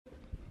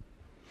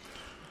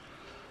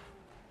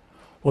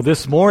Well,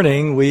 this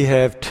morning we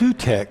have two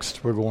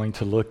texts we're going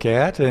to look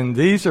at, and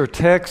these are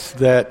texts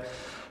that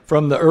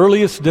from the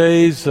earliest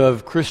days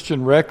of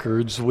Christian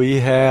records we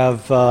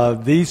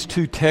have these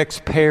two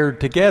texts paired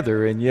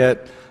together, and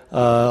yet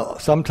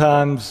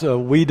sometimes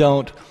we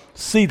don't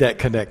see that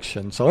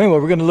connection. So anyway,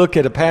 we're going to look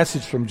at a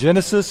passage from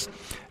Genesis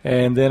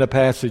and then a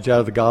passage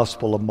out of the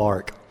Gospel of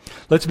Mark.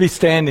 Let's be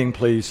standing,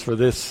 please, for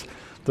this,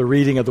 the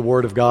reading of the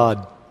Word of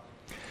God.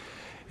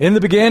 In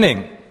the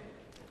beginning,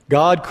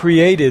 God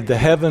created the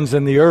heavens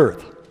and the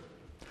earth.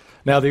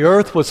 Now the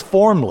earth was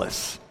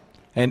formless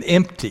and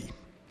empty.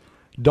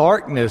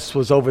 Darkness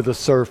was over the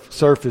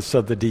surface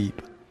of the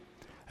deep,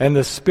 and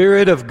the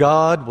Spirit of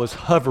God was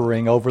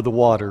hovering over the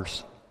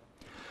waters.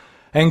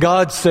 And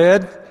God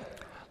said,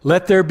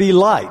 "Let there be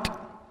light,"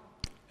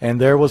 and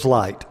there was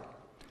light.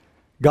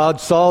 God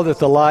saw that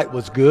the light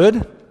was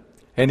good,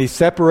 and He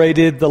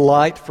separated the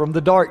light from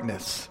the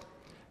darkness.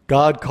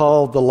 God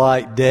called the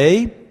light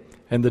day,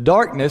 and the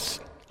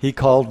darkness He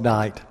called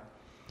night.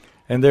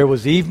 And there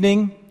was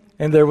evening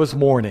and there was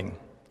morning,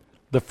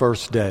 the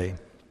first day.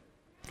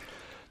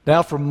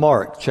 Now from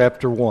Mark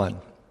chapter 1.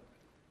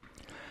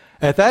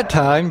 At that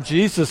time,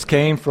 Jesus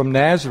came from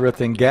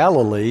Nazareth in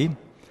Galilee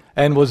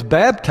and was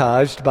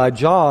baptized by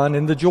John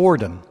in the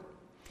Jordan.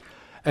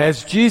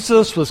 As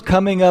Jesus was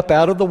coming up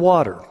out of the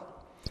water,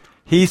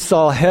 He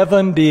saw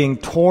heaven being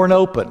torn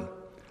open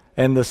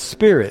and the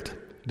Spirit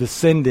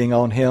descending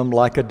on Him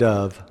like a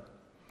dove.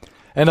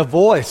 And a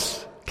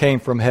voice came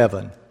from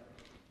heaven,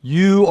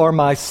 "You are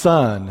my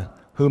Son,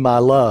 whom I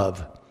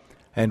love,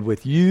 and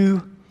with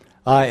you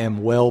I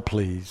am well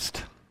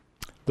pleased."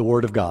 The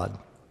Word of God.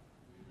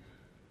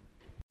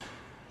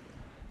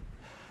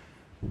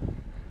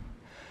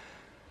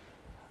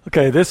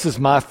 Okay, this is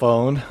my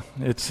phone.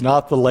 It's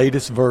not the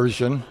latest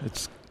version.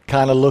 It's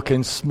kind of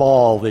looking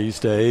small these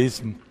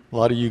days. A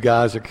lot of you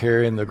guys are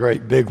carrying the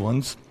great big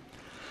ones.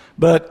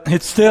 But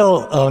it's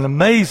still an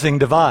amazing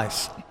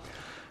device.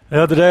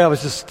 The other day I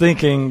was just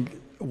thinking,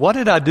 what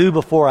did I do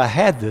before I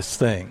had this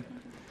thing?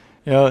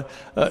 You know,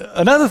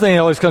 another thing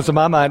that always comes to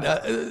my mind,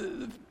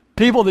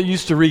 people that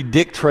used to read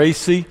Dick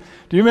Tracy,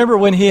 do you remember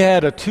when he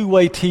had a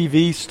two-way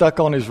TV stuck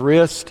on his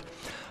wrist?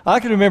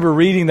 I can remember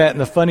reading that in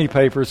the funny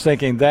papers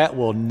thinking that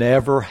will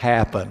never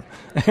happen.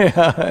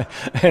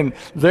 And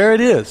there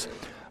it is.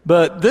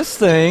 But this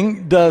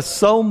thing does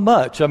so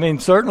much. I mean,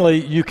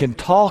 certainly you can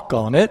talk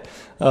on it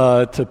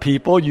to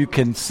people. You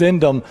can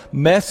send them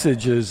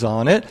messages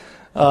on it.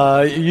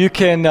 You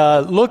can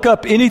look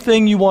up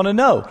anything you want to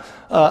know.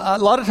 A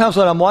lot of times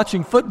when I'm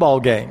watching football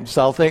games,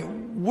 I'll think,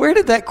 where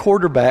did that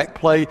quarterback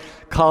play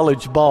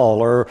college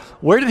ball? Or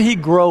where did he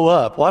grow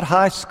up? What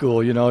high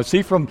school? You know, is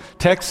he from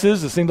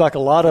Texas? It seems like a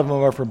lot of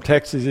them are from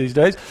Texas these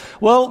days.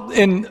 Well,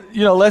 in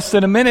less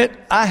than a minute,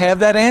 I have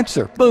that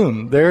answer.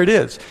 Boom, there it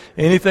is.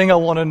 Anything I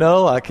want to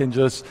know, I can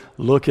just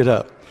look it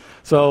up.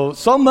 So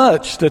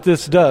much that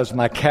this does.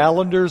 My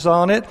calendar's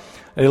on it.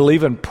 It'll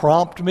even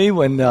prompt me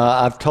when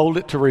I've told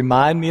it to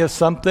remind me of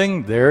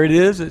something. There it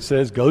is. It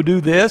says, "Go do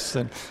this."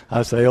 And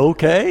I say,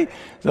 okay.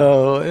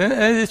 So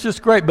it's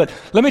just great. But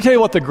let me tell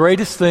you what the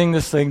greatest thing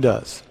this thing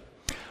does.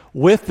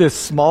 With this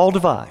small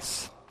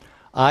device,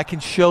 I can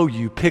show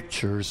you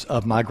pictures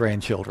of my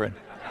grandchildren.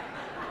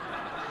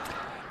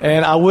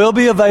 And I will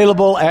be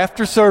available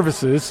after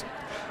services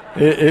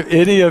if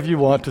any of you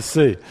want to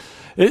see.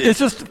 It's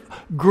just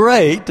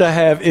great to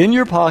have in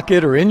your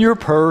pocket or in your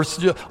purse,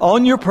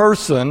 on your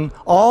person,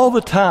 all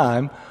the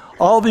time,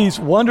 all these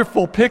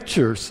wonderful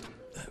pictures.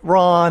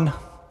 Ron,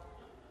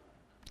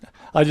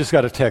 I just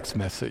got a text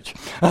message.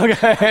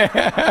 Okay.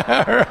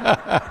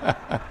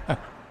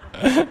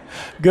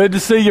 Good to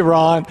see you,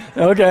 Ron.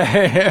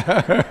 Okay.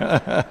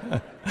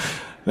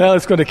 Now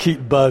it's going to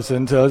keep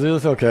buzzing, so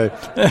it's okay.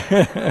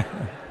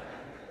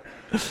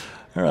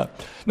 All right.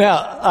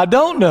 Now, I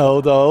don't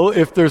know, though,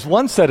 if there's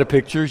one set of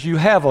pictures you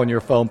have on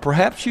your phone.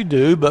 Perhaps you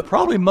do, but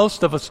probably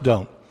most of us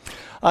don't.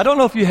 I don't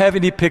know if you have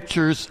any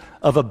pictures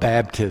of a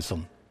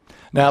baptism.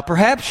 Now,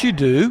 perhaps you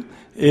do.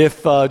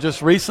 If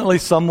just recently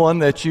someone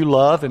that you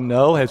love and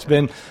know has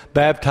been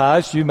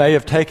baptized, you may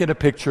have taken a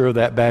picture of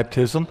that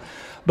baptism.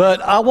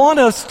 But I want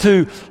us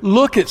to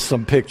look at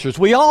some pictures.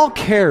 We all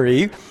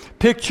carry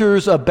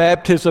pictures of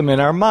baptism in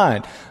our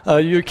mind.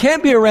 You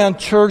can't be around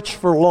church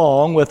for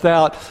long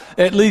without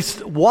at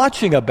least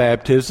watching a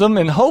baptism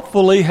and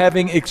hopefully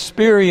having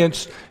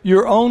experienced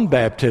your own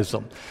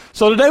baptism.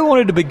 So today I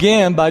wanted to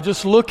begin by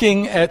just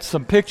looking at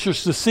some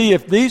pictures to see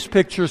if these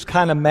pictures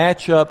kind of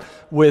match up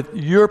with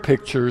your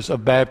pictures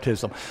of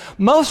baptism.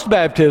 Most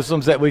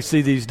baptisms that we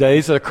see these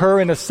days occur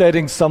in a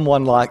setting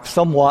somewhat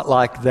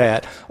like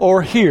that,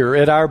 or here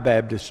at our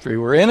baptistry.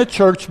 We're in a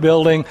church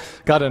building,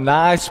 got a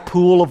nice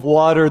pool of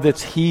water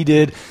that's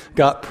heated,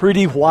 got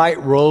pretty white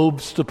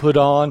robes to put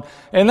on,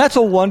 and that's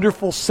a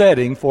wonderful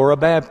setting for a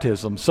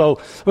baptism. So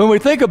when we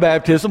think of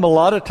baptism, a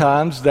lot of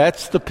times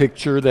that's the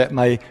picture that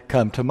may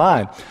come to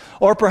mind.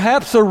 Or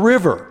perhaps a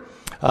river.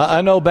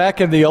 I know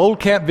back in the old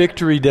Camp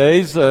Victory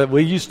days,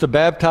 we used to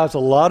baptize a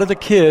lot of the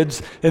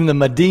kids in the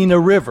Medina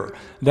River.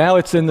 Now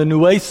it's in the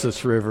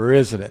Nueces River,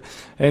 isn't it?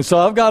 And so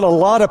I've got a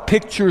lot of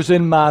pictures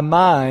in my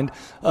mind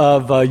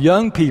of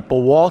young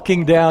people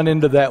walking down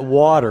into that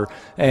water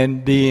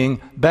and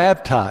being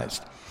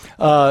baptized.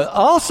 I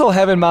also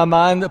have in my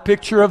mind a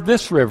picture of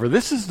this river.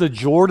 This is the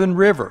Jordan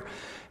River.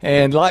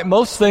 And like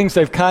most things,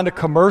 they've kind of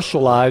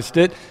commercialized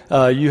it.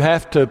 You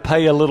have to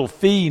pay a little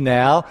fee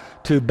now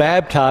to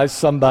baptize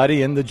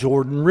somebody in the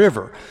Jordan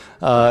River,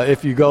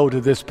 if you go to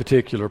this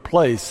particular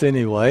place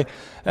anyway.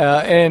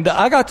 And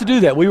I got to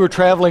do that. We were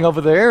traveling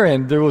over there,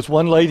 and there was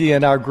one lady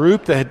in our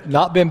group that had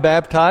not been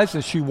baptized,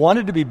 and she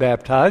wanted to be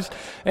baptized,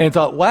 and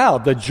thought, wow,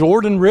 the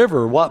Jordan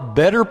River, what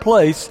better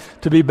place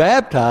to be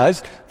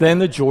baptized than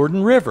the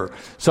Jordan River.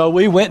 So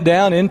we went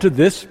down into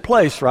this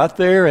place right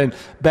there and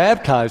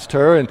baptized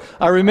her, and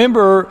I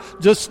remember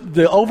just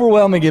the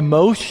overwhelming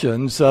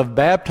emotions of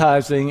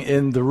baptizing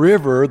in the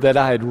river that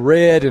I had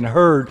read and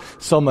heard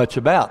so much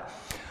about.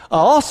 I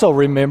also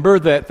remember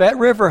that that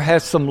river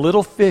has some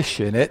little fish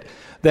in it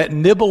that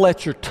nibble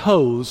at your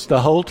toes the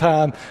whole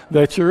time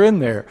that you're in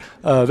there.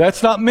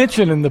 That's not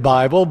mentioned in the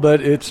Bible, but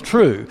it's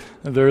true.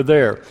 They're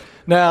there.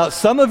 Now,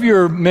 some of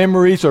your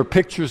memories or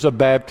pictures of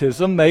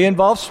baptism may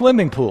involve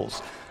swimming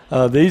pools.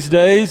 These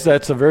days,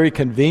 that's a very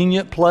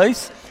convenient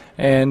place,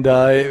 and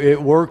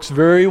it works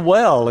very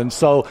well. And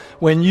so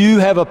when you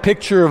have a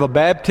picture of a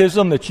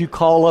baptism that you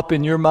call up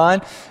in your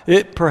mind,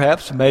 it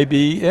perhaps may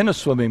be in a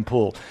swimming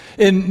pool.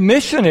 In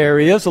mission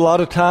areas, a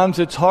lot of times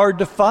it's hard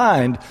to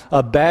find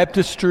a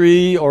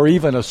baptistry or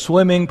even a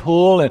swimming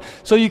pool. And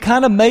so you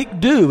kind of make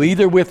do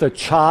either with a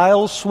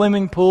child's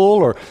swimming pool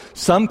or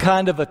some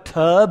kind of a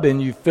tub,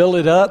 and you fill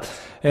it up.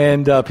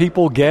 And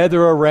people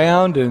gather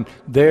around, and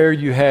there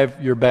you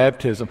have your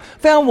baptism.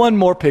 Found one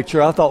more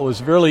picture I thought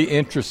was really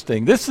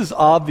interesting. This is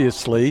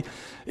obviously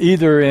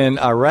either in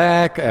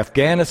Iraq,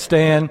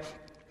 Afghanistan,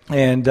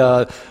 and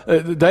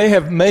they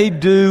have made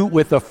do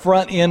with a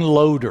front-end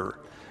loader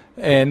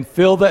and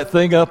fill that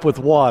thing up with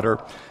water.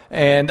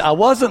 And I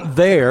wasn't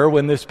there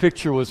when this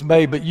picture was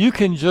made, but you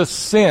can just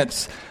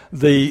sense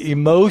the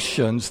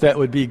emotions that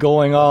would be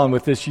going on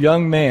with this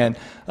young man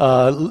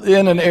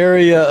in an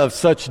area of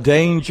such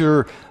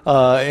danger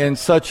and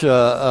such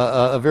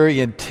a very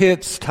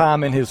intense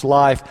time in his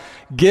life,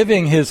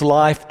 giving his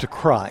life to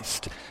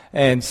Christ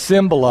and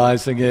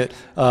symbolizing it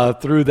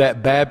through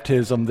that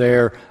baptism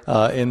there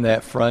in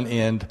that front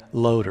end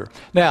loader.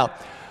 Now,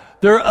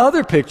 there are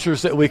other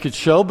pictures that we could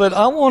show, but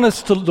I want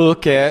us to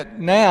look at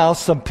now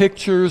some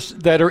pictures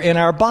that are in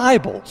our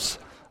Bibles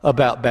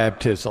about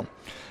baptism.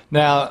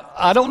 Now,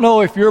 I don't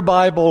know if your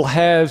Bible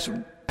has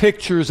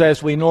pictures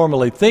as we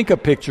normally think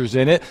of pictures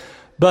in it,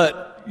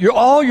 but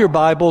all your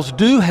Bibles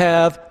do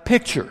have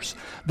pictures.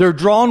 They're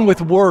drawn with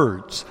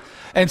words.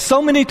 And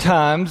so many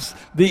times,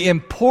 the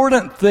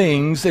important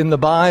things in the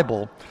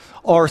Bible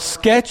are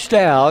sketched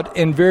out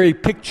in very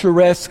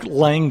picturesque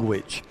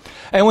language.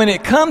 And when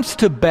it comes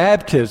to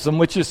baptism,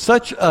 which is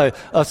such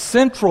a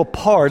central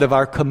part of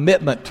our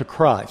commitment to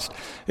Christ,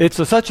 it's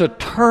such a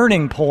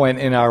turning point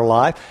in our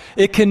life.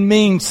 It can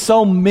mean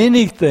so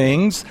many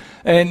things,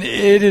 and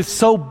it is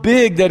so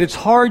big that it's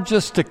hard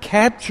just to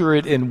capture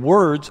it in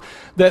words,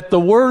 that the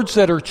words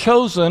that are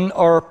chosen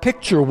are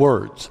picture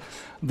words.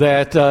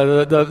 That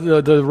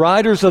the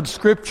writers of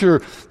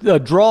Scripture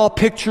draw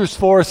pictures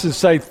for us and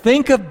say,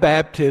 think of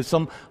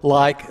baptism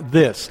like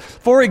this.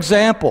 For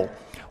example,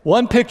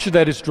 one picture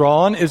that is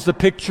drawn is the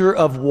picture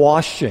of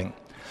washing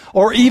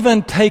or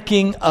even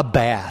taking a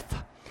bath.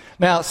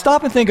 Now,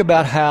 stop and think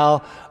about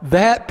how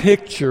that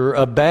picture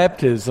of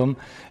baptism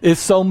is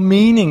so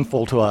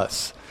meaningful to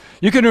us.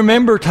 You can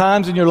remember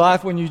times in your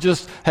life when you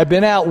just have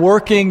been out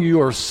working,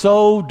 you are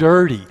so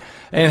dirty,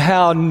 and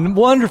how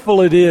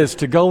wonderful it is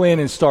to go in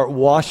and start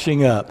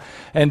washing up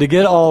and to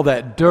get all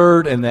that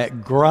dirt and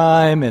that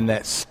grime and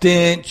that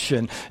stench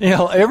and,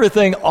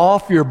 everything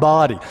off your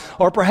body.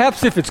 Or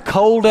perhaps if it's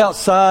cold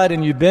outside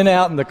and you've been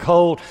out in the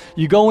cold,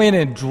 you go in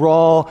and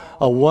draw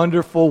a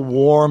wonderful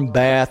warm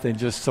bath and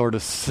just sort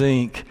of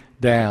sink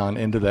down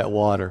into that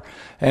water,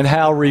 and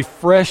how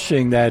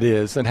refreshing that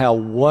is and how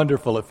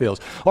wonderful it feels.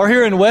 Or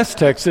here in West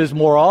Texas,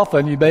 more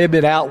often, you may have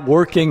been out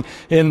working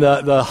in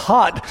the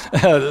hot,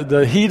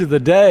 the heat of the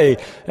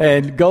day,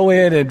 and go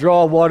in and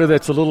draw water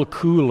that's a little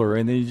cooler,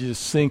 and then you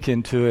just sink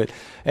into it,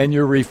 and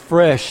you're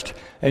refreshed,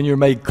 and you're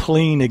made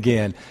clean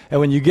again.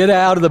 And when you get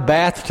out of the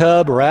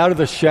bathtub or out of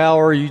the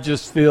shower, you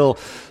just feel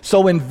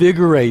so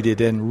invigorated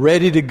and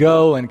ready to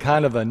go and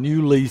kind of a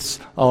new lease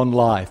on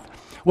life.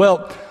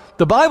 Well,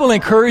 the Bible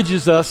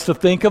encourages us to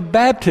think of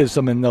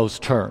baptism in those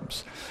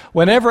terms.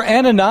 Whenever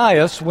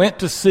Ananias went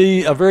to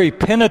see a very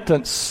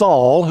penitent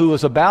Saul, who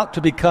was about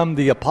to become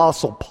the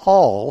Apostle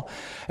Paul,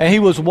 and he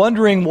was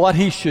wondering what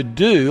he should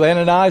do,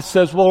 Ananias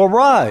says, well,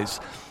 arise,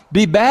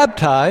 be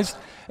baptized,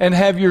 and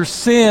have your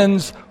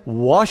sins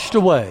washed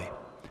away,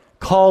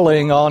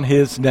 calling on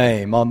his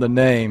name, on the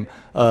name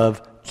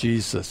of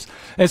Jesus.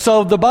 And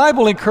so the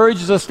Bible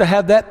encourages us to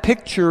have that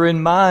picture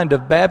in mind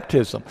of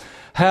baptism.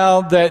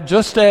 How that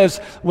just as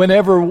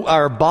whenever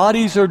our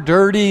bodies are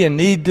dirty and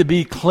need to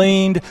be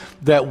cleaned,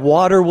 that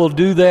water will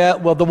do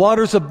that. Well, the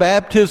waters of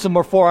baptism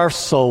are for our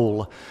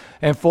soul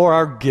and for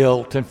our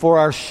guilt and for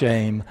our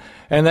shame.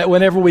 And that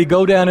whenever we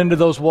go down into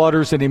those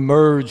waters and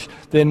emerge,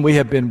 then we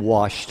have been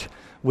washed.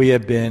 We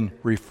have been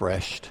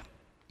refreshed.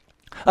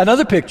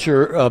 Another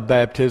picture of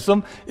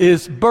baptism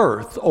is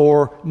birth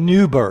or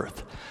new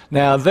birth.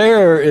 Now,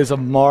 there is a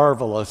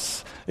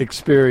marvelous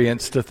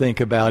experience to think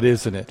about,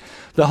 isn't it?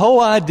 The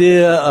whole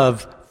idea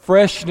of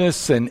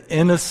freshness and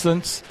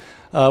innocence.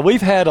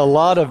 We've had a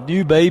lot of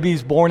new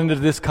babies born into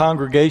this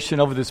congregation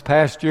over this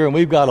past year, and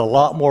we've got a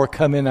lot more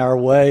coming our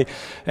way.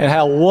 And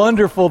how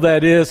wonderful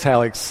that is,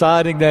 how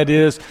exciting that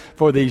is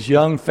for these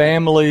young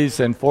families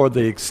and for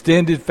the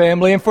extended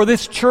family and for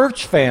this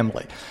church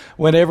family.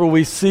 Whenever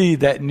we see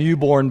that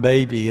newborn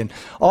baby and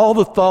all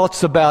the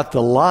thoughts about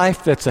the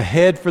life that's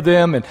ahead for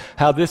them and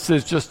how this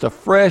is just a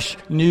fresh,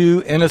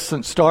 new,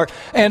 innocent start.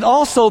 And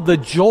also the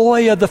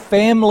joy of the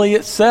family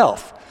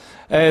itself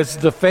as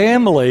the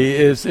family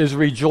is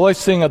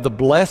rejoicing of the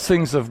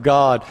blessings of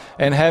God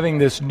and having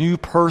this new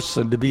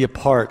person to be a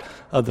part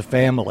of the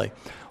family.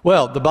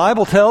 Well, the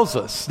Bible tells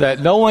us that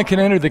no one can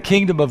enter the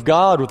kingdom of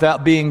God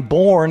without being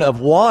born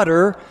of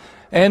water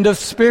and of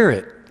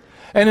spirit.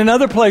 And in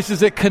other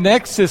places, it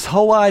connects this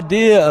whole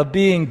idea of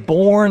being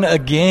born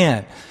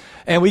again.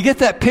 And we get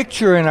that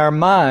picture in our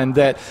mind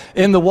that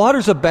in the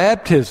waters of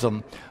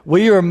baptism,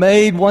 we are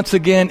made once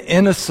again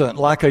innocent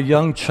like a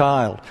young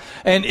child.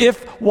 And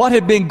if what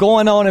had been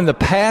going on in the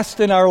past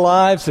in our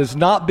lives has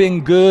not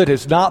been good,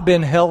 has not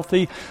been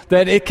healthy,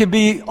 that it can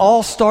be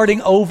all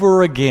starting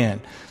over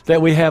again.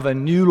 That we have a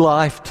new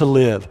life to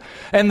live.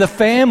 And the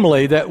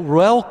family that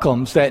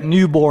welcomes that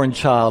newborn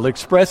child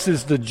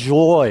expresses the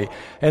joy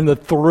and the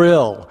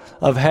thrill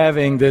of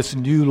having this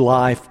new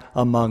life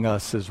among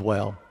us as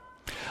well.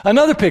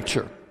 Another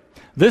picture.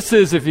 This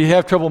is, if you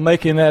have trouble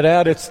making that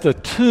out, it's the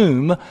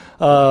tomb,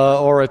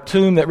 or a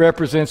tomb that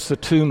represents the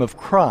tomb of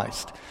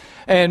Christ.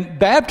 And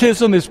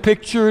baptism is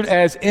pictured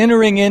as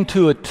entering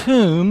into a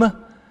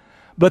tomb,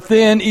 but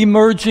then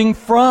emerging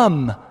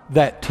from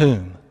that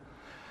tomb.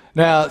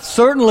 Now,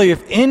 certainly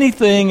if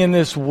anything in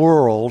this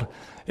world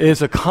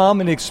is a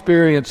common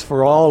experience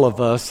for all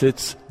of us,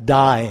 it's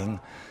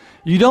dying.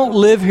 You don't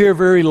live here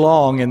very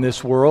long in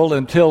this world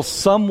until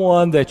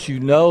someone that you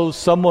know,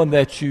 someone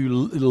that you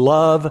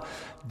love,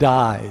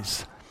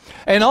 dies.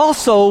 And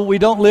also, we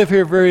don't live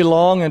here very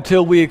long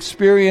until we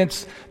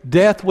experience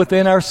death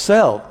within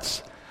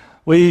ourselves.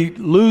 We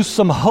lose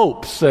some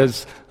hopes,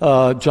 as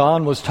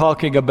John was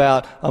talking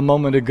about a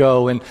moment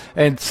ago,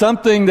 and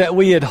something that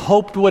we had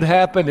hoped would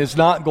happen is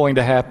not going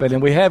to happen,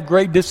 and we have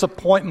great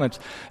disappointments.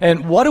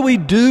 And what do we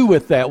do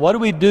with that? What do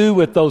we do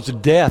with those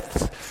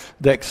deaths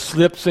that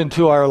slips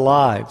into our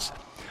lives?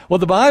 Well,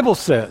 the Bible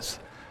says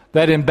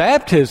that in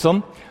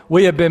baptism,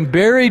 we have been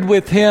buried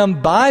with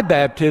Him by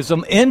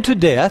baptism into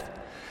death,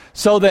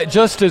 so that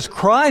just as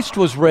Christ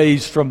was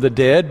raised from the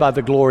dead by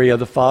the glory of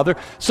the Father,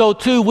 so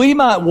too we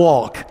might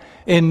walk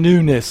in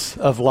newness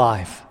of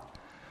life.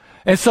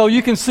 And so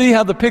you can see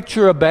how the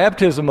picture of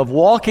baptism, of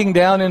walking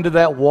down into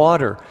that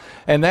water,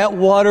 and that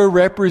water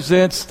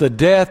represents the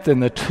death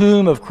and the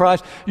tomb of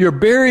Christ. You're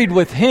buried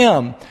with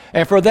Him,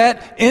 and for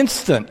that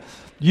instant,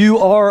 you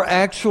are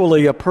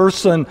actually a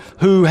person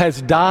who has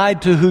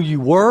died to who you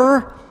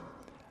were,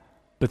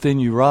 but then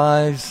you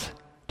rise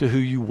to who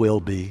you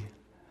will be.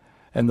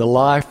 And the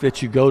life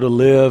that you go to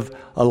live,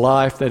 a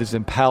life that is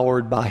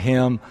empowered by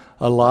Him,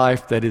 a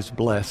life that is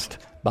blessed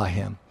by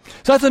Him.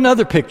 So that's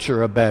another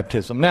picture of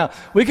baptism. Now,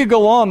 we could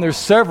go on. There's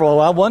several.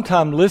 I one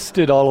time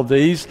listed all of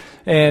these,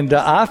 and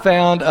I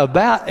found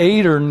about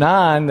 8 or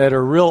 9 that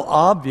are real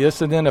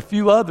obvious, and then a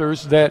few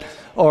others that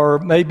are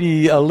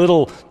maybe a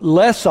little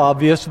less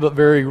obvious, but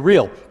very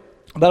real.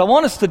 But I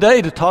want us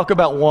today to talk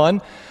about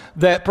one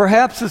that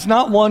perhaps is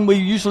not one we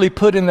usually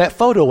put in that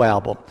photo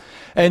album.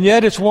 And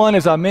yet it's one,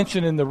 as I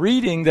mentioned in the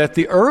reading, that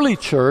the early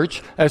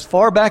church, as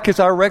far back as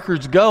our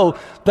records go,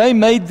 they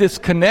made this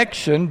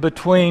connection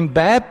between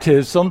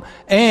baptism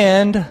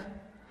and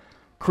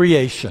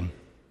creation.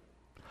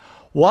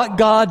 What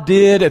God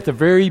did at the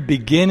very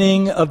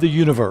beginning of the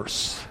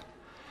universe,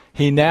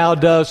 He now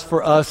does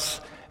for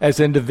us as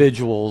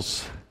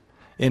individuals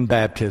in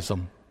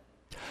baptism.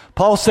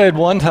 Paul said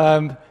one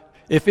time,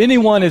 if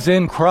anyone is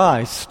in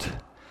Christ,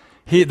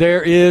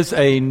 there is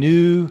a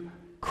new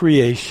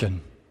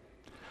creation.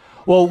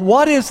 Well,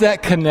 what is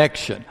that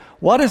connection?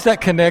 What is that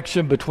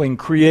connection between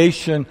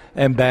creation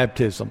and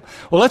baptism?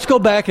 Well, let's go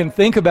back and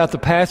think about the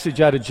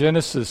passage out of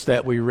Genesis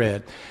that we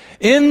read.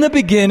 In the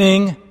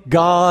beginning,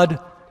 God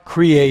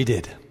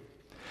created.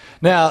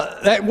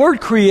 Now, that word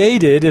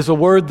created is a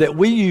word that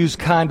we use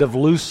kind of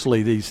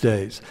loosely these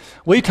days.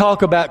 We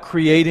talk about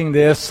creating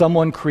this,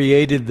 someone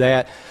created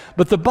that.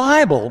 But the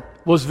Bible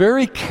was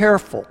very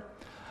careful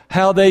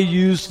how they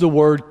used the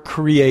word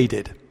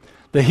created.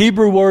 The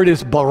Hebrew word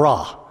is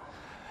bara.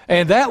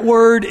 And that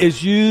word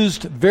is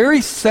used very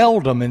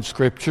seldom in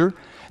Scripture,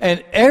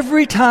 And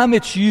every time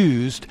it's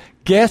used,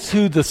 guess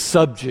who the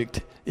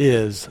subject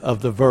is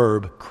of the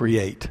verb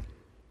create?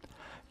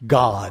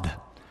 God.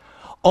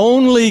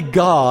 Only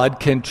God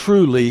can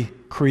truly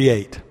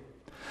create.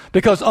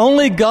 Because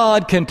only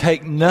God can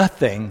take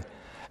nothing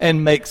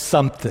and make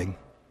something.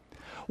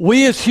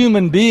 We as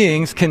human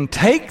beings can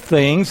take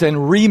things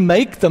and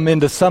remake them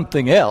into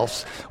something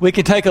else. We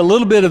can take a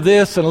little bit of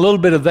this and a little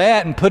bit of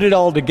that and put it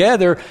all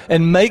together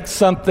and make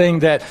something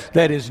that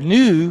is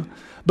new,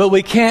 but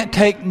we can't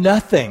take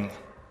nothing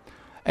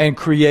and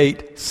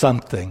create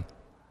something.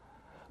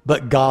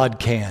 But God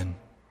can.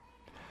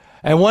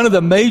 And one of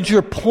the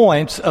major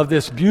points of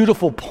this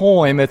beautiful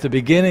poem at the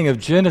beginning of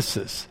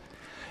Genesis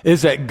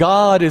is that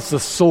God is the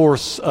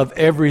source of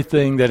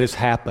everything that has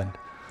happened.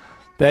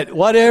 That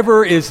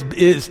whatever is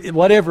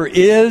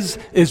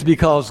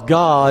because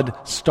God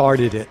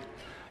started it.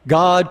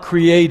 God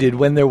created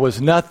when there was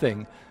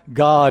nothing.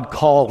 God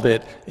called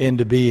it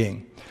into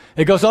being.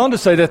 It goes on to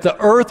say that the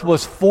earth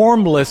was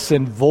formless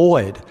and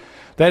void.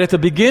 That at the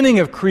beginning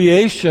of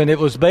creation, it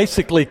was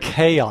basically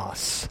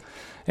chaos.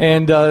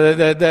 And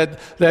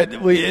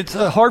it's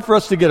hard for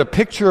us to get a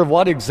picture of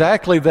what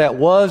exactly that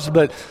was,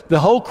 but the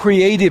whole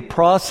creative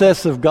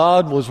process of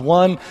God was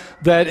one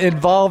that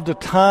involved a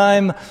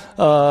time,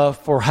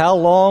 for how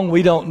long,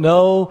 we don't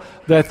know,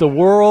 that the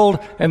world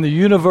and the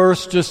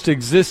universe just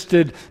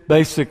existed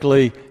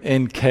basically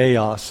in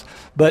chaos.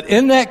 But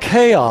in that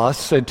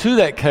chaos, and to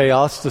that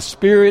chaos, the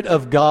Spirit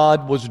of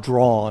God was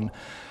drawn.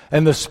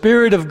 And the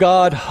Spirit of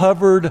God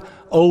hovered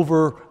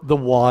over the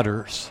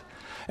waters.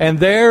 And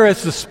there,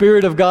 as the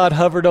Spirit of God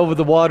hovered over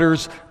the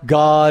waters,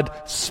 God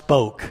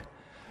spoke.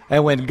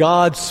 And when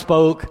God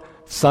spoke,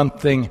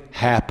 something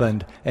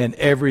happened, and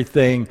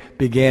everything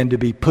began to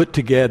be put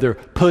together,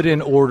 put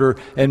in order,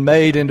 and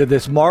made into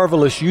this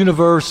marvelous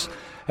universe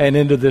and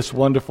into this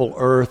wonderful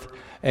earth,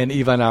 and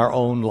even our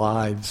own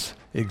lives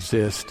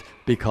exist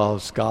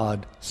because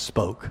God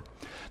spoke.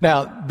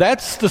 Now,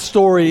 that's the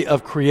story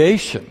of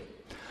creation.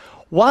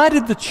 Why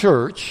did the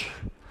church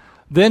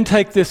then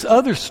take this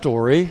other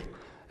story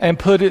and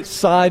put it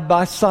side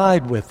by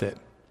side with it?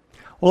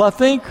 Well, I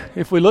think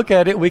if we look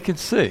at it, we can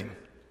see.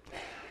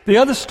 The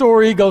other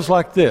story goes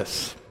like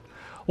this.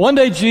 One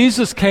day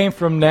Jesus came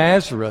from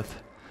Nazareth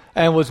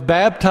and was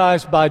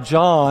baptized by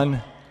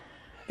John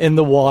in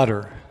the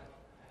water,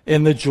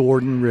 in the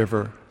Jordan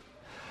River.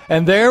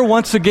 And there,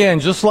 once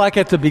again, just like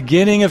at the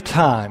beginning of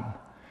time,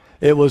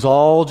 it was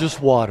all just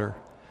water.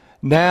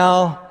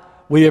 Now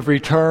we have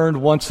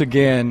returned once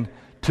again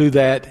to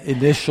that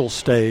initial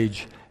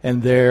stage,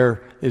 and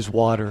there is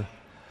water.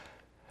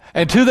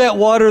 And to that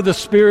water, the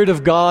Spirit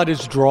of God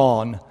is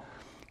drawn.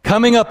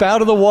 Coming up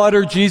out of the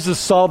water, Jesus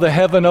saw the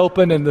heaven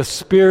open and the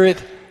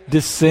Spirit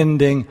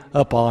descending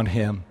upon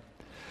him.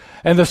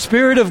 And the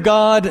Spirit of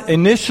God,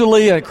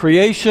 initially at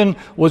creation,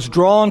 was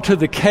drawn to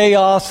the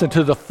chaos and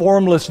to the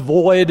formless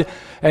void,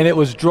 and it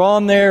was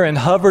drawn there and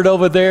hovered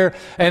over there.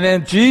 And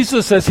then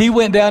Jesus, as he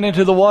went down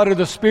into the water,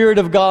 the Spirit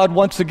of God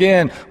once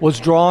again was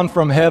drawn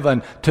from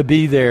heaven to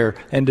be there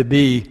and to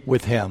be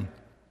with him.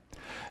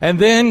 And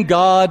then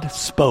God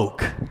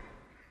spoke,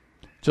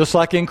 just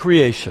like in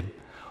creation.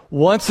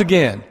 Once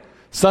again,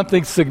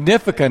 something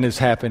significant is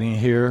happening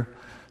here,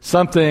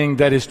 something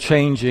that is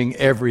changing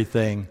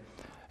everything.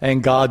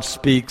 And God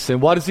speaks.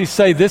 And what does he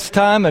say this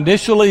time?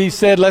 Initially, he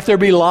said, "Let there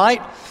be light."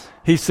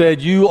 He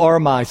said, "You are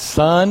my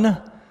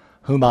Son,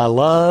 whom I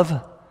love,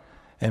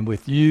 and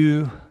with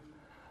you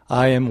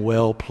I am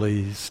well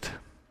pleased."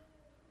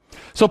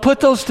 So put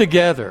those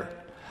together.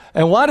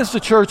 And why does the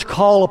church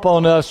call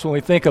upon us when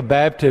we think of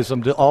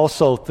baptism to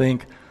also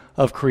think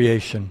of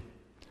creation?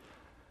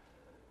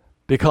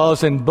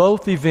 Because in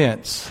both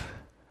events,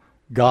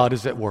 God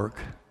is at work.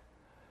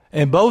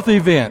 In both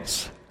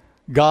events,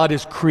 God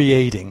is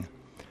creating.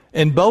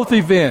 In both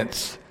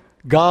events,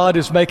 God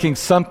is making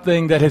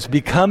something that has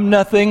become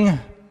nothing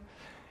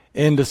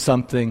into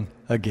something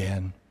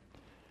again.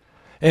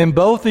 In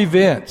both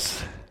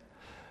events,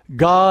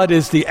 God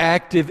is the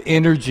active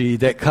energy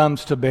that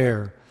comes to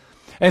bear.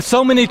 And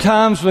so many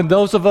times when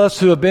those of us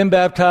who have been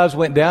baptized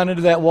went down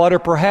into that water,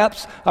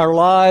 perhaps our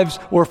lives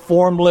were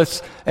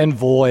formless and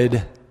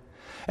void.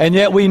 And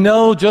yet we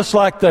know, just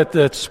like that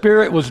the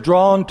Spirit was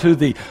drawn to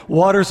the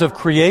waters of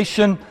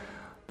creation,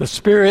 the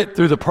Spirit,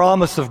 through the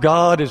promise of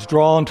God, is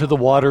drawn to the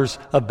waters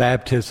of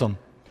baptism.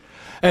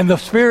 And the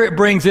Spirit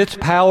brings its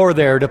power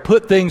there to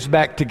put things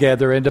back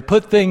together and to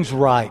put things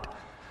right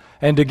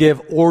and to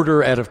give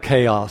order out of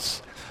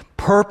chaos,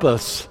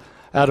 purpose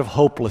out of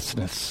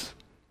hopelessness.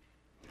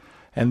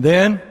 And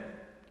then,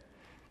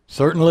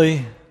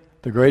 certainly,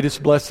 the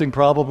greatest blessing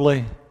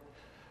probably,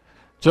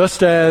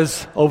 just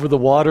as over the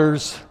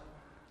waters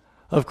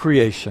of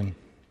creation,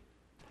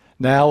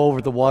 now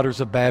over the waters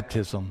of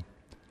baptism,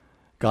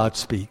 God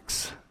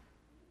speaks.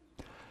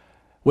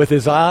 With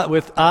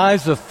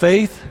eyes of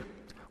faith,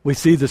 we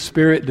see the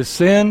Spirit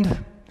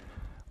descend.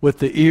 With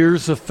the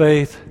ears of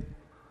faith,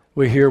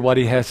 we hear what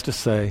he has to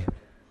say.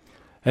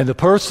 And the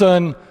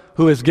person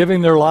who is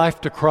giving their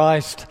life to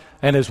Christ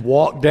and has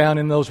walked down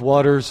in those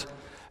waters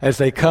As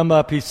they come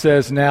up, he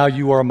says, now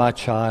you are my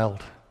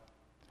child,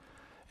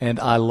 and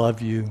I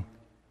love you,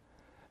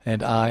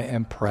 and I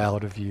am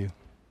proud of you.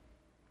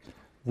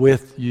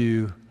 With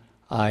you,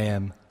 I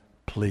am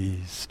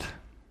pleased.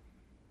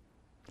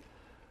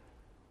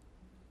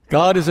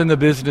 God is in the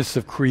business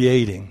of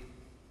creating.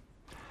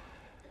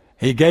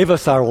 He gave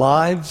us our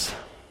lives,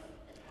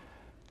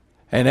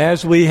 and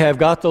as we have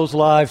got those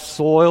lives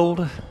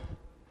soiled,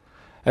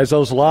 as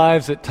those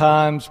lives at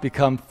times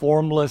become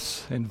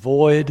formless and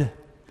void,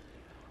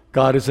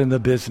 God is in the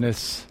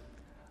business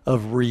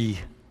of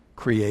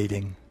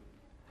recreating.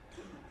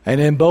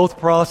 And in both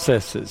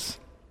processes,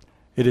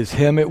 it is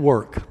Him at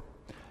work.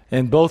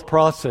 In both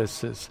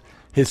processes,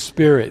 His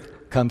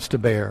Spirit comes to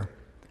bear.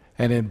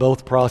 And in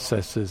both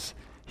processes,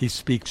 He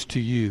speaks to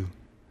you.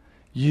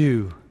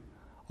 You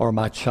are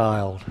my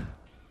child.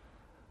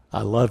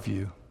 I love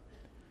you.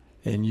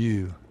 In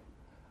you,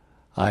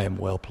 I am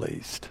well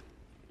pleased.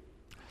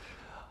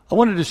 I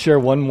wanted to share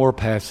one more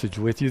passage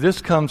with you.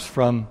 This comes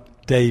from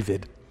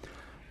David.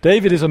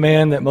 David is a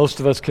man that most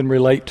of us can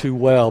relate to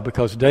well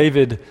because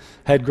David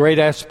had great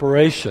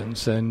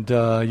aspirations and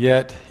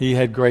yet he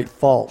had great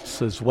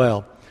faults as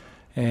well.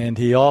 And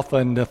he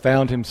often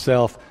found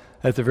himself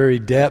at the very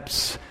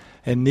depths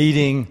and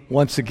needing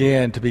once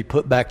again to be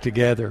put back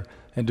together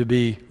and to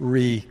be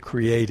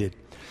recreated.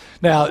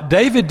 Now,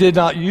 David did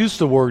not use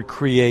the word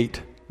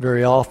create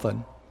very often.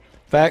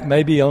 In fact,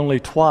 maybe only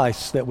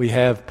twice that we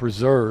have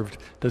preserved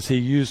does he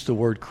use the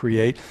word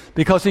create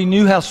because he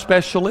knew how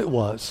special it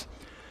was.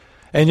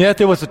 And yet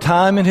there was a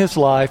time in his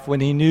life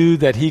when he knew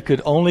that he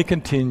could only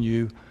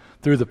continue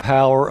through the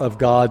power of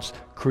God's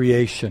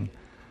creation,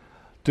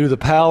 through the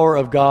power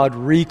of God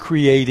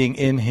recreating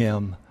in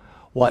him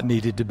what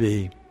needed to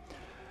be.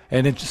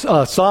 And in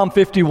Psalm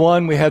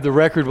 51, we have the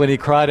record when he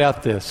cried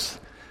out this,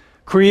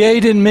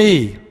 "Create in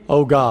me,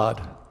 O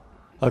God,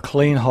 a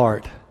clean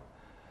heart,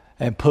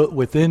 and put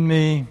within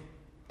me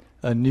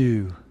a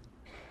new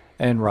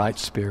and right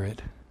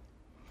spirit."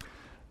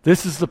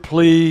 This is the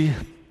plea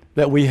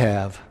that we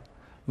have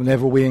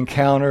whenever we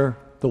encounter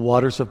the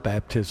waters of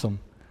baptism.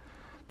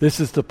 This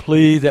is the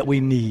plea that we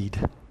need.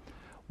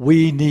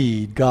 We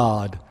need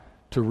God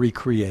to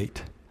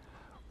recreate.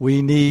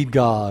 We need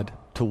God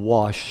to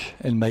wash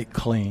and make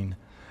clean.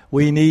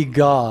 We need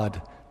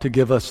God to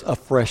give us a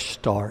fresh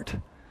start.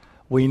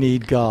 We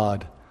need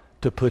God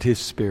to put His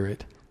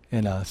Spirit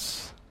in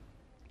us.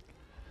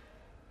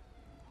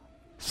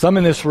 Some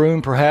in this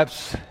room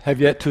perhaps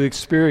have yet to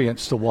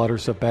experience the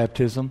waters of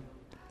baptism.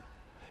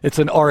 It's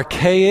an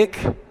archaic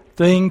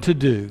thing to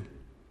do,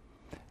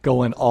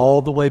 going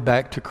all the way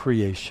back to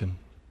creation.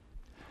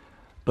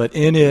 But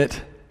in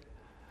it,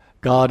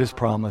 God has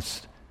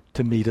promised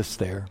to meet us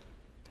there.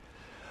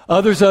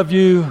 Others of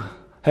you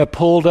have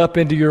pulled up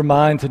into your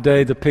mind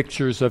today the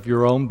pictures of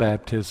your own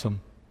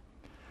baptism.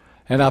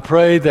 And I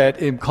pray that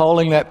in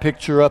calling that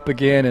picture up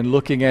again and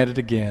looking at it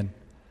again,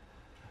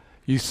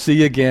 you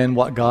see again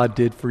what God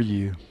did for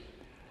you.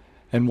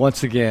 And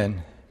once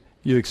again,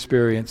 you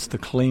experience the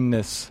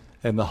cleanness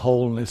and the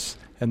wholeness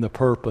and the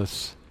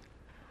purpose,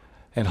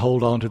 and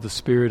hold on to the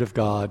Spirit of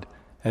God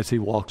as He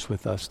walks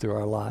with us through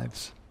our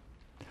lives.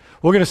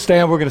 We're going to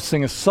stand, we're going to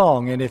sing a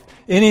song, and if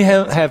any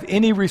have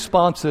any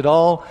response at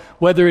all,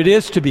 whether it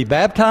is to be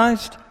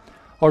baptized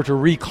or to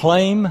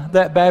reclaim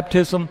that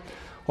baptism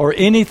or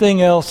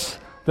anything else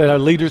that our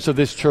leaders of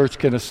this church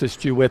can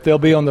assist you with, they'll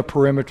be on the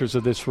perimeters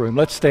of this room.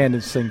 Let's stand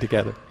and sing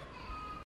together.